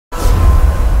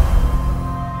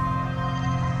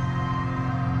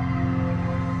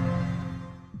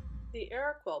The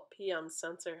Aeroqual PM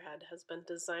sensor head has been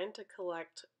designed to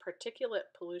collect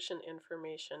particulate pollution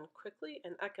information quickly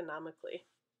and economically.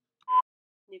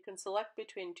 You can select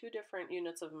between two different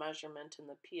units of measurement in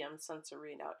the PM sensor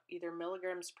readout, either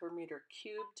milligrams per meter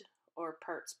cubed or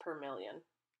parts per million.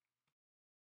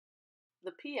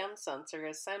 The PM sensor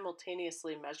is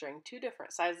simultaneously measuring two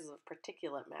different sizes of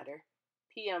particulate matter.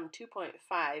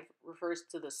 PM2.5 refers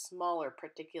to the smaller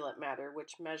particulate matter,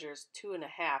 which measures 2.5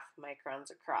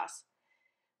 microns across,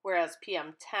 whereas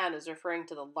PM10 is referring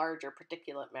to the larger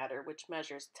particulate matter, which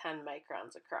measures 10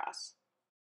 microns across.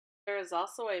 There is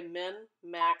also a min,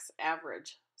 max,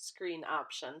 average screen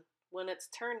option. When it's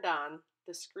turned on,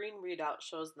 the screen readout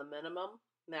shows the minimum,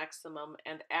 maximum,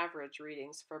 and average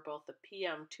readings for both the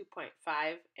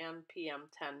PM2.5 and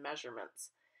PM10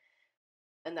 measurements.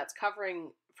 And that's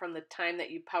covering from the time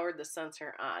that you powered the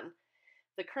sensor on.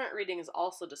 The current reading is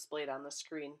also displayed on the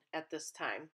screen at this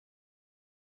time.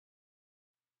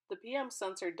 The PM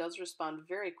sensor does respond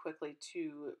very quickly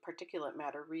to particulate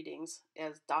matter readings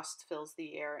as dust fills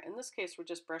the air. In this case, we're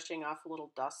just brushing off a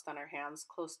little dust on our hands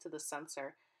close to the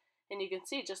sensor. And you can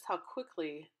see just how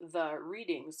quickly the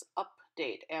readings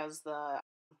update as the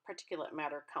particulate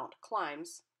matter count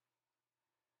climbs.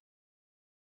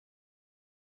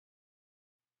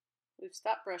 We've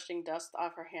stopped brushing dust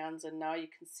off our hands, and now you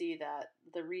can see that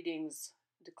the readings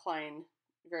decline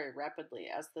very rapidly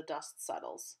as the dust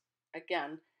settles.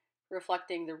 Again,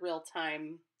 reflecting the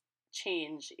real-time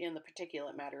change in the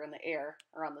particulate matter in the air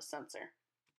around the sensor.